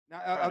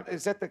Now,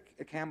 is that the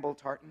Campbell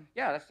tartan?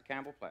 Yeah, that's the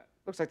Campbell plaid.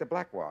 Looks like the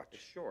Black Watch.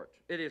 It's short.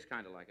 It is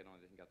kind of like it, only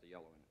it hasn't got the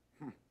yellow in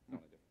it.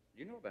 Only different.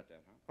 You know about that,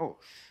 huh? Oh,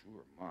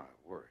 sure, my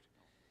word.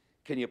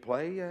 Can you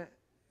play?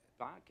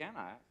 Fine, can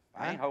I?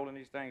 I ain't holding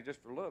these things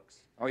just for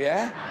looks. Oh,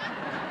 yeah?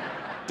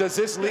 Does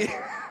this lead?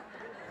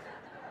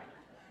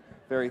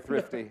 Very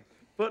thrifty.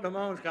 Putting them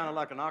on is kind of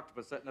like an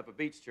octopus setting up a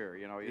beach chair,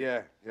 you know.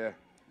 Yeah, yeah.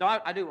 No,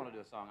 I do want to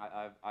do a song.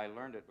 I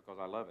learned it because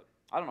I love it.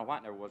 I don't know why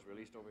it never was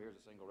released over here as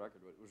a single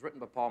record, but it was written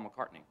by Paul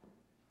McCartney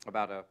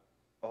about a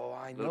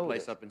little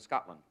place up in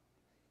Scotland.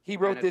 He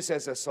wrote this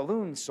as a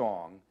saloon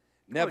song,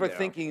 never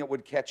thinking it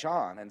would catch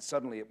on, and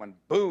suddenly it went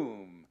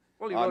boom.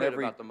 Well, he wrote it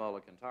about the Mull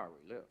of Kintyre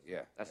where he lives.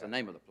 Yeah. That's the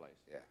name of the place.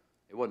 Yeah.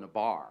 It wasn't a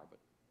bar, but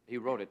he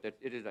wrote it.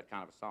 It is that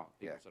kind of a song.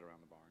 People sit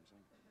around the bar and sing.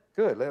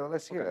 Good.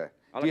 Let's hear that.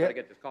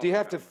 Do you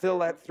have to fill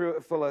that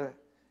full of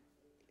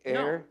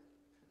air?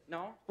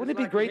 No. Wouldn't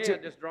it be great to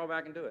just draw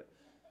back and do it?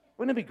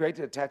 Wouldn't it be great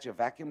to attach a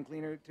vacuum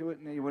cleaner to it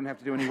and you wouldn't have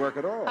to do any work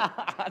at all?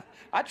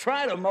 I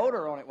tried a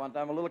motor on it one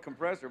time, a little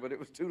compressor, but it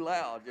was too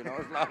loud, you know. It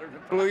was louder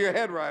than blew your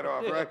head right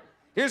off, right?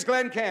 Here's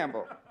Glen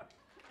Campbell.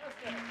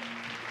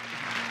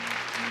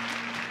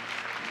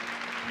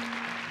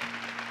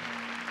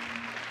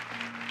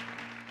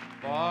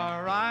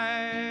 Far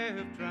I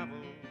have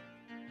traveled,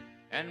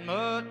 and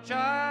much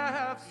I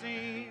have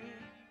seen,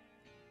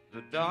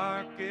 the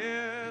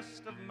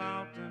darkest of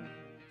mountains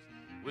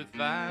with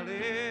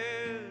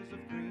valleys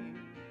of green,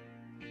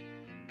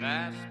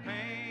 vast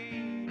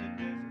painted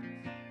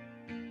deserts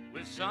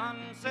with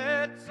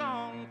sunsets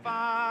on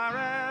fire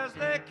as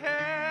they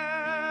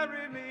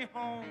carry me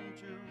home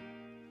to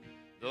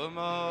the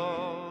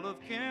Mull of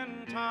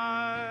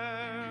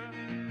Kintyre.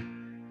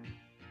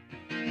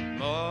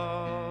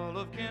 Mull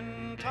of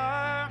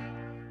Kintyre,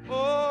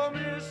 oh,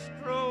 mist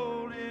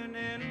rolling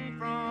in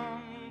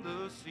from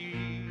the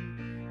sea.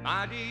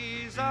 My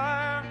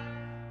desire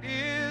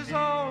is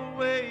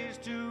always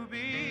to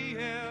be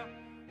here,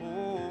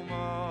 oh,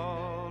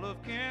 Mull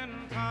of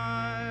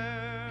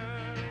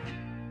Kintyre.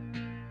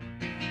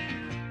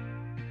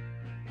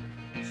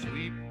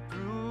 Sweep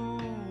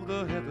through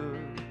the heather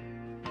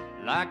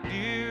like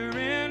deer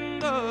in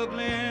the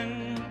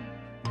glen.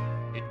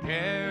 It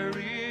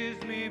carries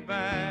me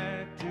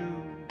back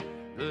to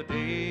the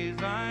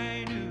days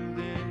I knew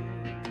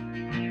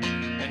then,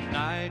 and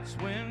nights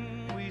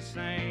when we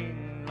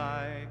sang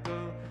like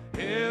a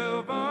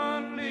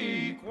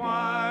heavenly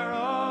choir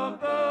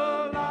of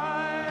the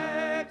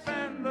lights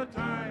and the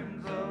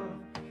times of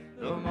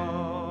the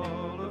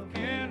Mull of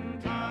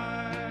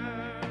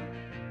Kintyre.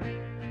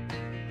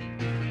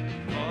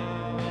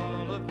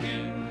 Mull of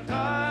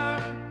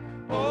Kintyre,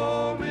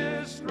 oh,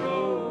 mist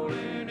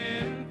rolling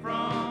in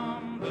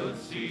from the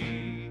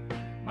sea.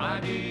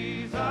 My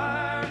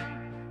desire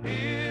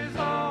is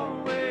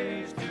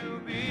always to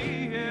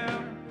be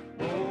here,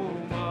 oh,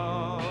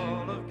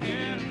 Mull of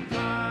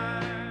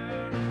Kintyre.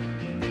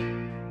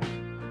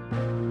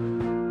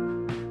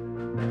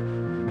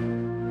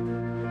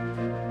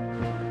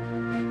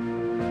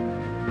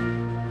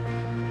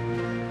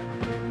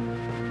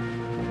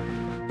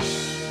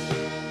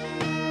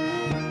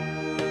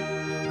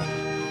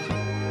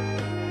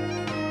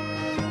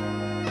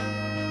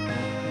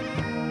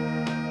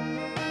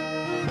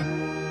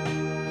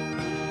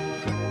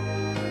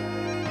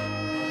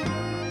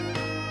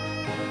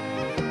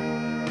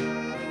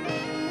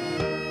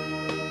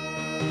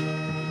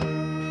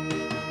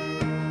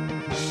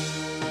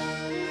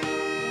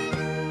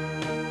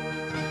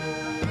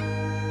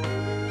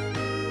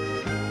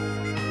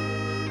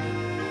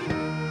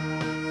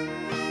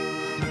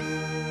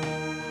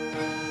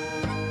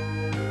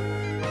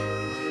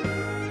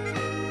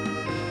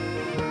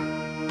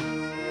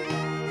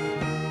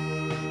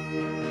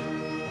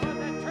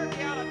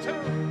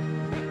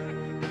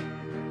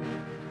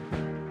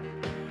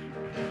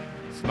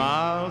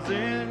 Smiles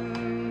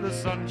in the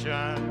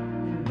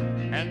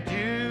sunshine and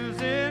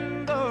tears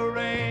in the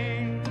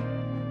rain,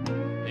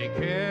 they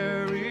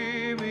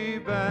carry me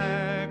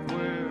back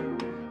where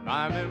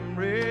my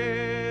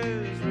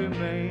memories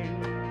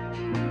remain,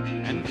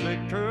 and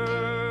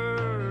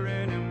flicker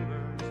in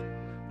embers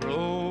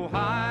grow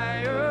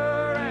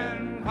higher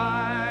and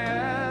high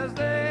as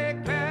they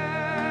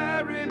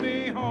carry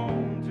me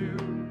home to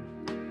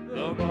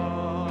the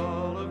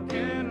Mull of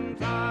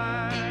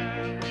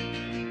Kintyre.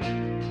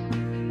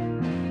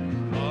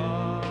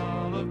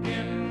 Mull of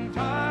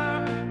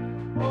Kintyre,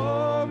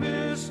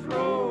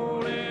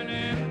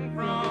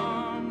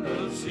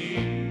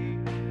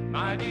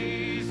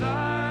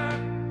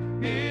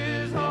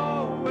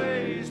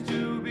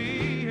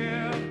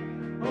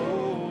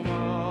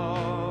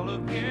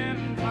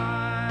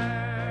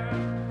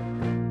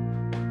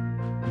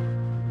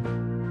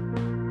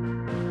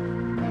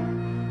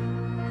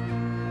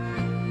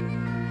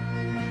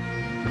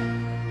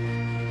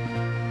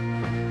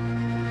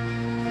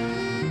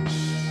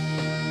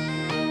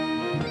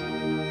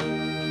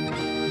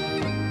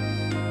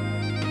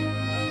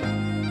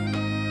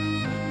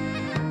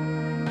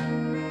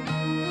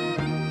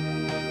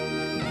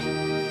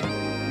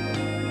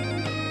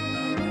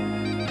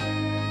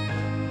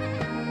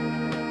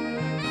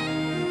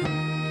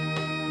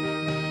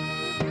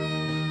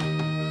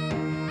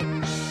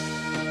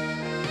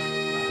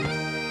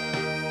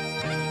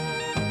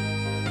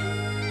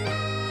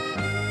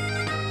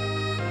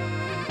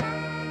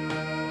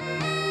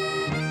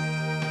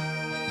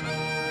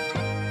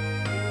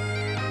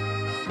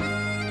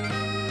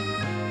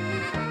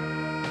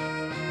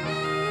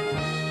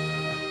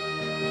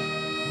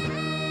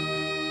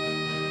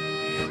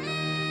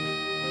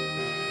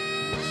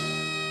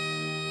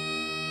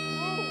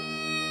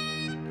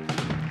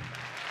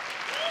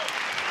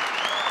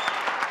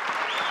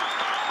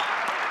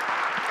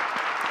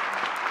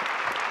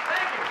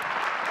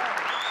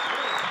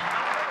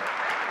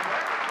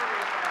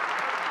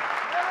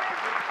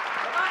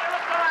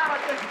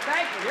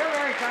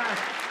 very kind.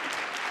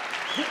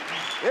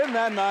 Isn't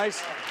that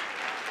nice?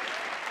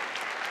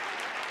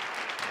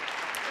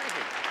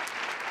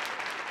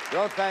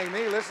 Don't thank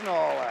me. Listen to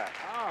all that.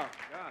 Oh,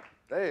 God.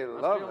 They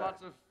Must love be that.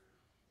 lots of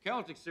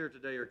Celtics here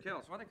today, or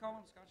Celts. What do they call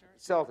them, Scotch area?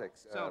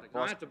 Celtics.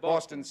 Celtics.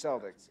 Boston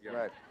Celtics. Yeah.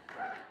 Right.